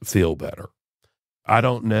 makes us feel better. I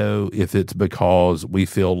don't know if it's because we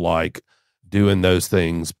feel like doing those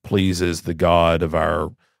things pleases the God of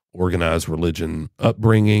our organized religion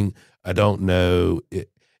upbringing. I don't know.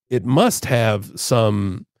 It must have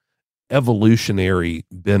some evolutionary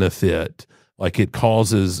benefit, like it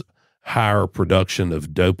causes higher production of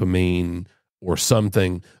dopamine or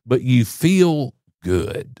something, but you feel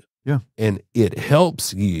good. Yeah. And it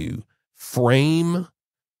helps you frame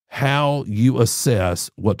how you assess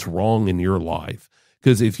what's wrong in your life.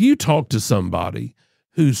 Because if you talk to somebody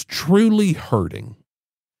who's truly hurting,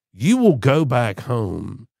 you will go back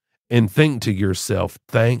home and think to yourself,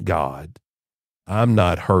 thank God I'm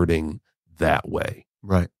not hurting that way.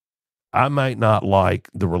 Right. I might not like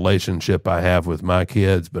the relationship I have with my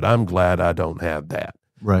kids, but I'm glad I don't have that.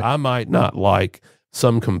 Right. I might not like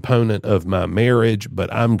some component of my marriage,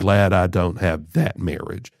 but I'm glad I don't have that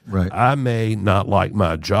marriage. Right. I may not like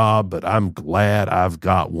my job, but I'm glad I've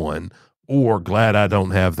got one, or glad I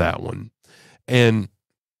don't have that one. And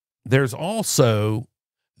there's also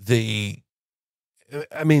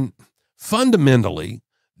fundamentally,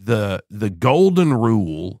 the golden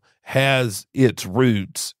rule has its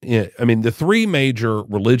roots in, the three major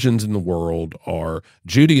religions in the world are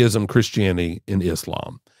Judaism, Christianity, and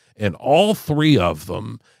Islam. And all three of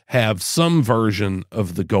them have some version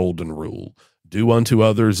of the golden rule. Do unto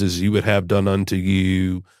others as you would have done unto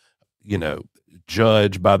you,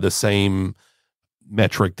 judge by the same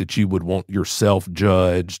metric that you would want yourself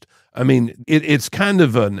judged. It's kind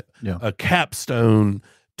of a capstone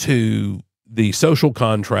to the social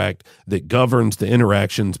contract that governs the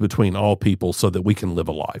interactions between all people so that we can live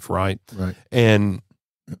a life, right? Right. And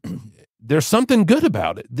there's something good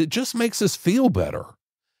about it that just makes us feel better.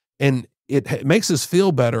 And it makes us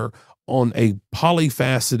feel better on a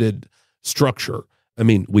polyfaceted structure. I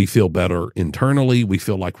mean, we feel better internally. We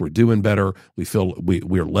feel like we're doing better. We feel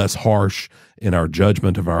we're less harsh in our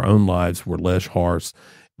judgment of our own lives. We're less harsh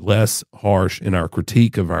in our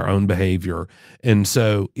critique of our own behavior. And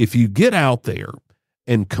so if you get out there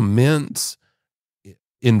and commence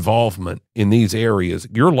involvement in these areas,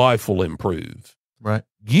 your life will improve. Right.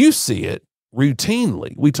 You see it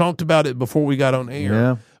routinely. We talked about it before we got on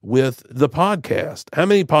air with the podcast. How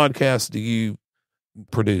many podcasts do you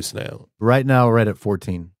produce now? Right now, we're at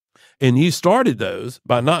 14. And you started those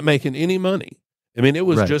by not making any money. I mean, it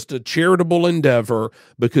was just a charitable endeavor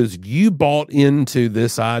because you bought into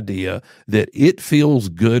this idea that it feels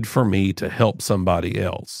good for me to help somebody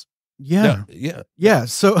else. Yeah. Yeah.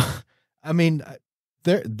 So, I mean,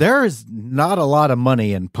 there is not a lot of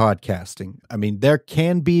money in podcasting. I mean, there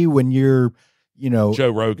can be when you're, Joe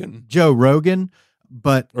Rogan,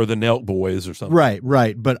 but or the Nelk Boys or something.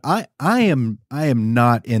 Right. But I am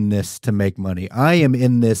not in this to make money. I am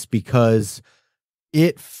in this because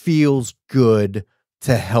it feels good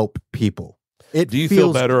to help people. Do you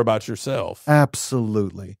feel better about yourself?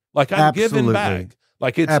 Absolutely. Like I'm giving back.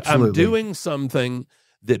 Like I'm doing something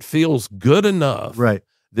that feels good enough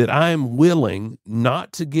that I am willing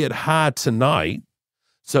not to get high tonight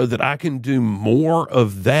so that I can do more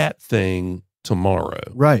of that thing tomorrow.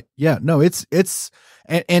 Right. Yeah. No, it's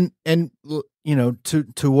and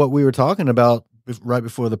to what we were talking about right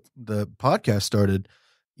before the podcast started,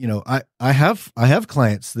 I have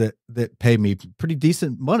clients that pay me pretty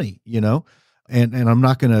decent money, and I'm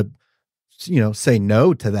not going to, say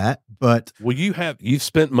no to that, but you've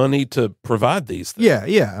spent money to provide these things.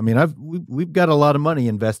 Yeah. I mean, we've got a lot of money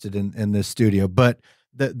invested in this studio, but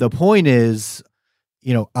the point is,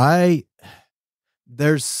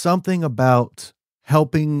 there's something about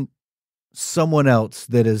helping someone else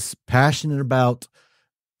that is passionate about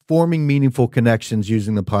forming meaningful connections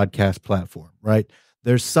using the podcast platform, right?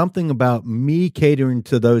 There's something about me catering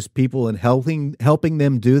to those people and helping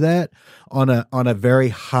them do that on a very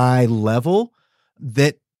high level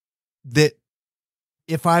that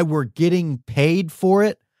if I were getting paid for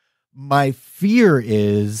it, my fear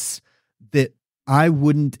is that I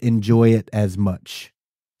wouldn't enjoy it as much.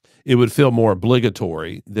 It would feel more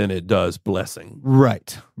obligatory than it does blessing.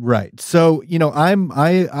 Right. So,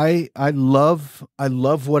 I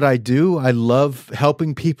love what I do. I love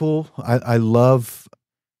helping people. I love,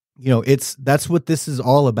 that's what this is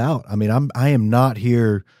all about. I mean, I am not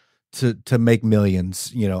here to make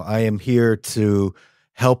millions. I am here to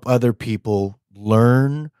help other people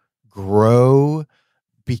learn, grow,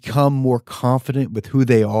 become more confident with who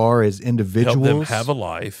they are as individuals. Help them have a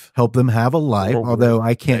life. Although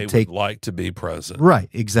I can't would like to be present. Right,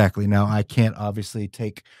 exactly. Now I can't obviously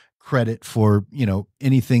take credit for,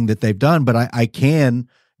 anything that they've done, but I can.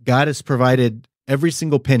 God has provided every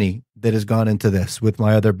single penny that has gone into this with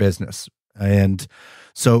my other business. And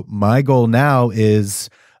so my goal now is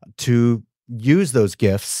to use those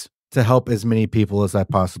gifts to help as many people as I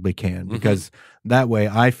possibly can, because that way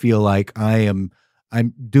I feel like I'm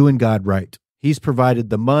doing God right. He's provided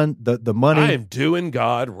the money. I am doing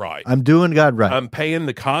God right. I'm doing God right. I'm paying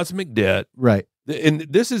the cosmic debt. Right. And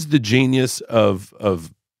this is the genius of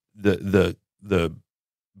the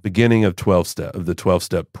beginning of the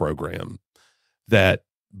 12-step program, that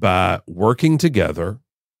by working together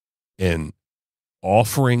and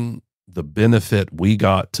offering the benefit we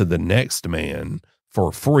got to the next man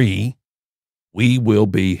for free, we will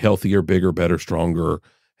be healthier, bigger, better, stronger,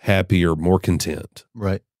 happier, more content.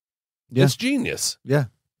 Right. Yeah. It's genius. Yeah.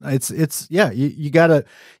 You gotta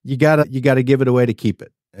give it away to keep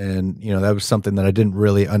it. And, that was something that I didn't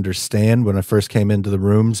really understand when I first came into the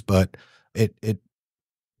rooms, but it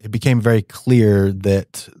became very clear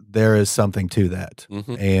that there is something to that.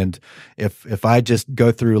 And if I just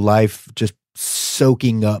go through life, just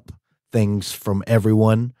soaking up things from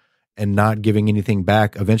everyone and not giving anything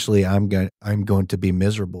back, eventually I'm going to be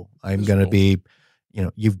miserable. I'm going to be,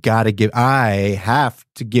 I have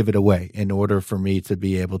to give it away in order for me to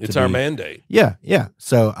be able to. It's our mandate. Yeah.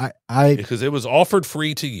 So because it was offered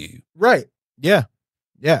free to you. Right. Yeah.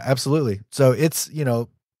 Yeah, absolutely. So it's,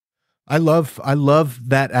 I love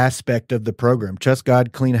that aspect of the program. Trust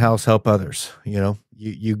God, clean house, help others. I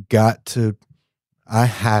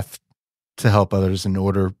have to help others in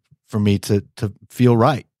order for me to feel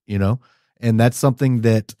right, and that's something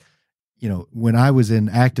that, when I was in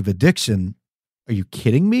active addiction, are you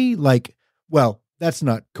kidding me? that's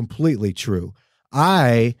not completely true.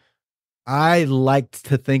 I liked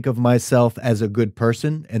to think of myself as a good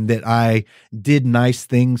person and that I did nice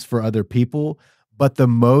things for other people, but the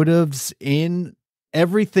motives in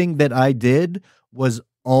everything that I did was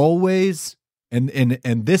always,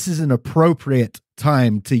 and this is an appropriate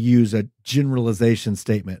time to use a generalization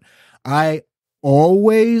statement. I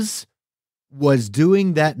always was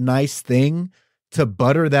doing that nice thing to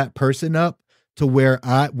butter that person up to where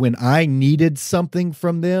when I needed something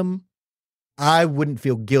from them, I wouldn't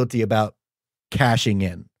feel guilty about cashing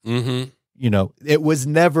in. Mm-hmm. You know, it was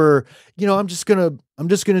never, I'm just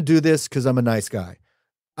gonna do this because I'm a nice guy.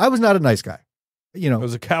 I was not a nice guy. It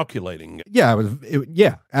was a calculating. Yeah,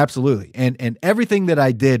 yeah, absolutely. And everything that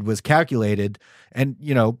I did was calculated, and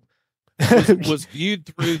was viewed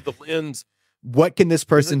through the lens. What can this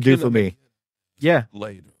person do for me? Yeah,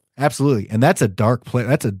 later. Absolutely. And that's a dark place.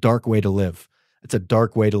 That's a dark way to live. It's a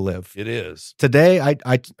dark way to live. It is. Today,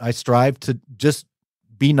 I strive to just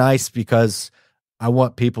be nice because I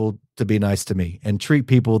want people to be nice to me and treat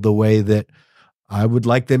people the way that I would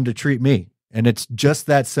like them to treat me. And it's just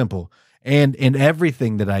that simple. And in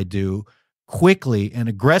everything that I do, quickly and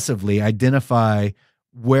aggressively identify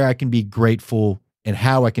where I can be grateful and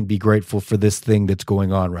how I can be grateful for this thing that's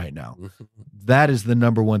going on right now. That is the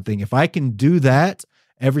number one thing. If I can do that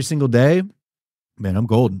every single day, man, I'm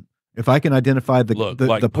golden. If I can identify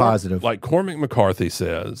the positive. Like Cormac McCarthy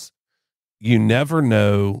says, you never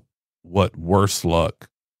know what worse luck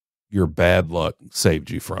your bad luck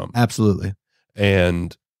saved you from. Absolutely.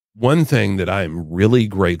 And one thing that I'm really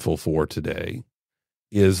grateful for today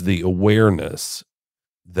is the awareness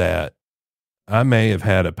that I may have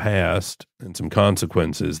had a past and some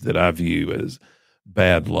consequences that I view as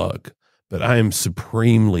bad luck, but I am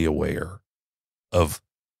supremely aware of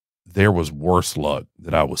there was worse luck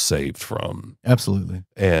that I was saved from. Absolutely.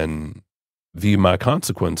 And view my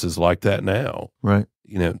consequences like that now. Right.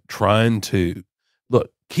 Trying to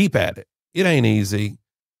keep at it. It ain't easy.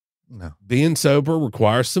 No. Being sober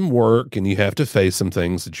requires some work, and you have to face some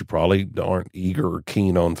things that you probably aren't eager or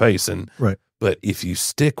keen on facing. Right. But if you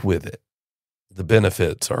stick with it, the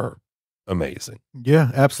benefits are amazing. Yeah,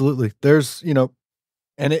 absolutely. There's, and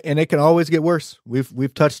it can always get worse.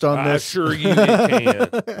 We've touched on this. I assure you it can.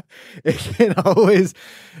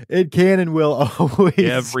 It can and will always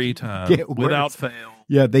every time without fail.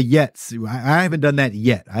 Yeah, the yets. I haven't done that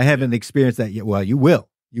yet. I haven't experienced that yet. Well, you will.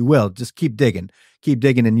 You will. Just keep digging,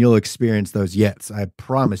 and you'll experience those yets. I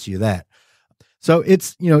promise you that. So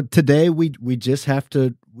it's, today we just have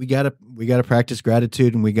to, we gotta practice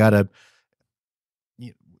gratitude, and we gotta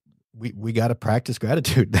practice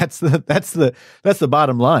gratitude. That's the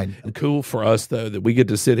bottom line. Cool for us though, that we get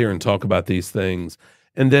to sit here and talk about these things.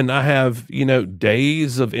 And then I have,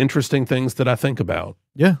 days of interesting things that I think about.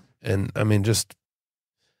 Yeah. And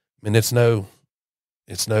it's no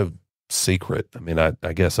secret.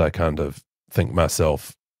 I guess I kind of think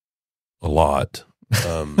myself a lot.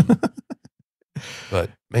 But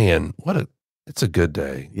man, it's a good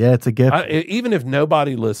day. Yeah, it's a gift. Even if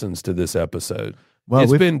nobody listens to this episode, well,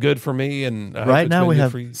 it's been good for me. And right now we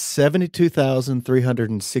have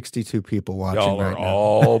 72,362 people watching. Y'all are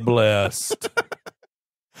all blessed.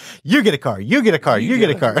 You get a car. You get a car. You get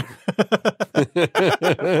a car.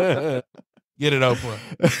 Get it, Oprah.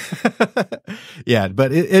 Yeah,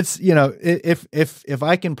 but it's if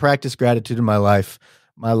I can practice gratitude in my life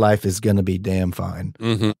is going to be damn fine.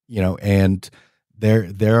 Mm-hmm. And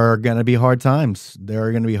there are going to be hard times.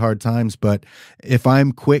 But if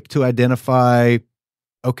I'm quick to identify,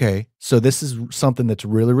 okay, so this is something that's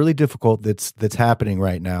really, really difficult that's happening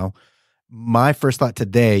right now. My first thought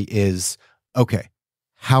today is, okay,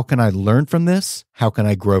 how can I learn from this? How can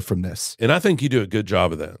I grow from this? And I think you do a good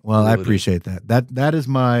job of that. Well, I appreciate that. That is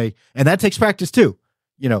and that takes practice too.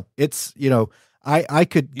 I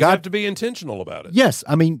could. You have to be intentional about it. Yes,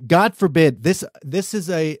 God forbid this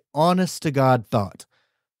is a honest to God thought.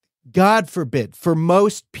 God forbid, for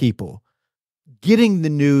most people, getting the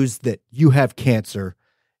news that you have cancer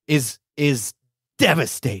is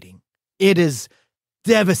devastating. It is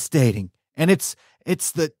devastating, and it's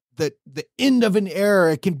the end of an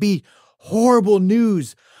era. It can be horrible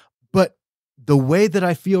news, but the way that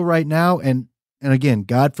I feel right now, and again,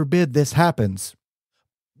 God forbid this happens,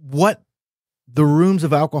 what the rooms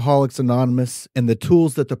of Alcoholics Anonymous and the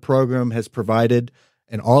tools that the program has provided,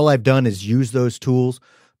 and all I've done is use those tools.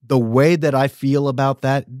 The way that I feel about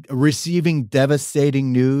that, receiving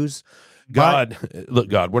devastating news. God,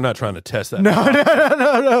 we're not trying to test that.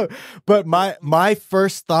 No. But my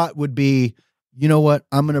first thought would be, you know what?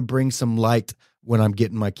 I'm going to bring some light when I'm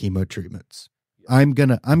getting my chemo treatments. I'm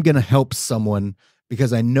going to help someone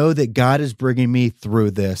because I know that God is bringing me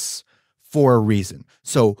through this for a reason.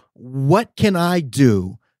 So what can I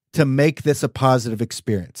do to make this a positive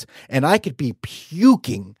experience? And I could be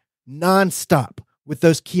puking nonstop with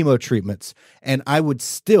those chemo treatments, and I would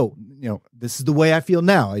still, this is the way I feel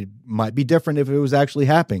now. It might be different if it was actually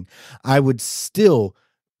happening. I would still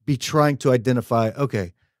be trying to identify,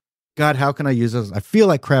 okay, God, how can I use this? I feel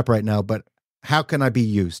like crap right now, but how can I be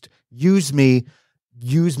used? Use me,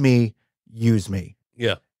 use me, use me.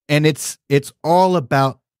 Yeah. And it's all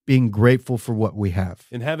about being grateful for what we have.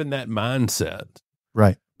 And having that mindset.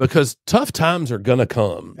 Right. Because tough times are going to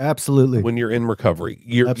come. Absolutely. When you're in recovery.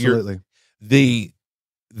 Absolutely.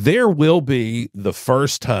 There will be the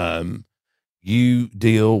first time you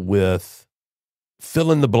deal with fill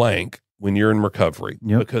in the blank when you're in recovery.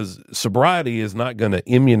 Yep. Because sobriety is not going to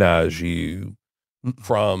immunize you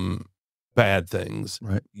from bad things.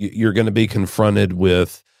 Right. You're going to be confronted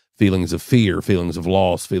with feelings of fear, feelings of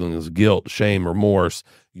loss, feelings of guilt, shame, remorse.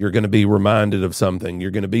 You're going to be reminded of something.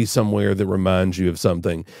 You're going to be somewhere that reminds you of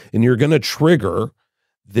something. And you're going to trigger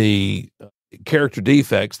the character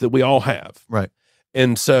defects that we all have. Right.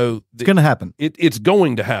 And so it's going to happen. It's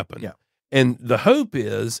going to happen. Yeah. And the hope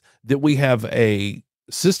is that we have a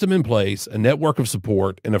system in place, a network of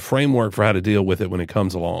support, and a framework for how to deal with it when it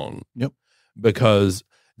comes along. Yep. Because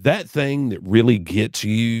that thing that really gets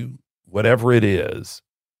you, whatever it is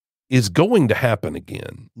going to happen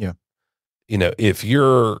again. Yeah. If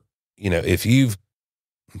I'm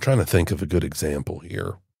trying to think of a good example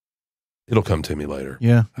here. It'll come to me later.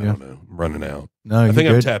 Yeah. I don't know. I'm running out. No, I think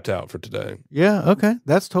good. I'm tapped out for today. Yeah. Okay.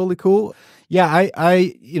 That's totally cool. Yeah.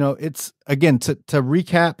 It's again, to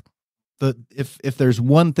recap, if there's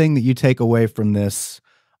one thing that you take away from this,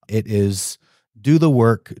 it is do the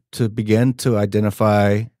work to begin to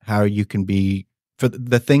identify how you can be, for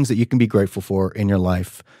the things that you can be grateful for in your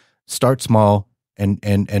life. Start small and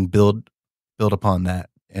build upon that.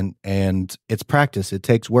 And it's practice. It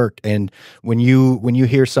takes work. And when you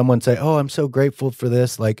hear someone say, "Oh, I'm so grateful for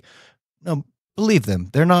this," like, no, believe them.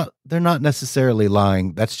 They're not necessarily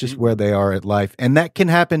lying. That's just where they are at life. And that can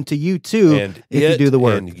happen to you too, if you do the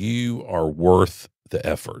work. And you are worth the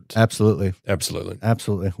effort. Absolutely. Absolutely.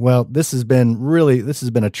 Absolutely. Well, this has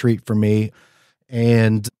been a treat for me.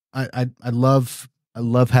 And I love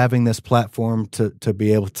having this platform to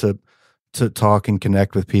be able to talk and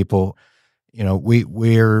connect with people.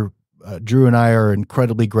 We're Drew and I are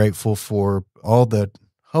incredibly grateful for all the,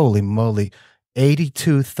 holy moly,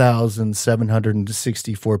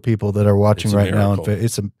 82,764 people that are watching right now.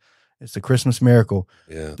 It's a Christmas miracle.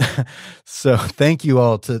 Yeah. So thank you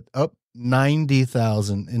all to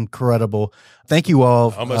 90,000. Incredible. Thank you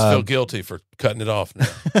all. I almost feel guilty for cutting it off now.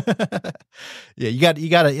 Yeah. You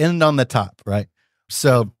got to end on the top, right?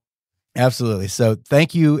 So absolutely. So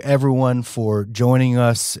thank you everyone for joining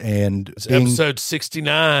us, and it's episode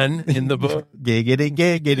 69 in the book. Giggity,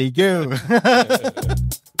 giggity, goo.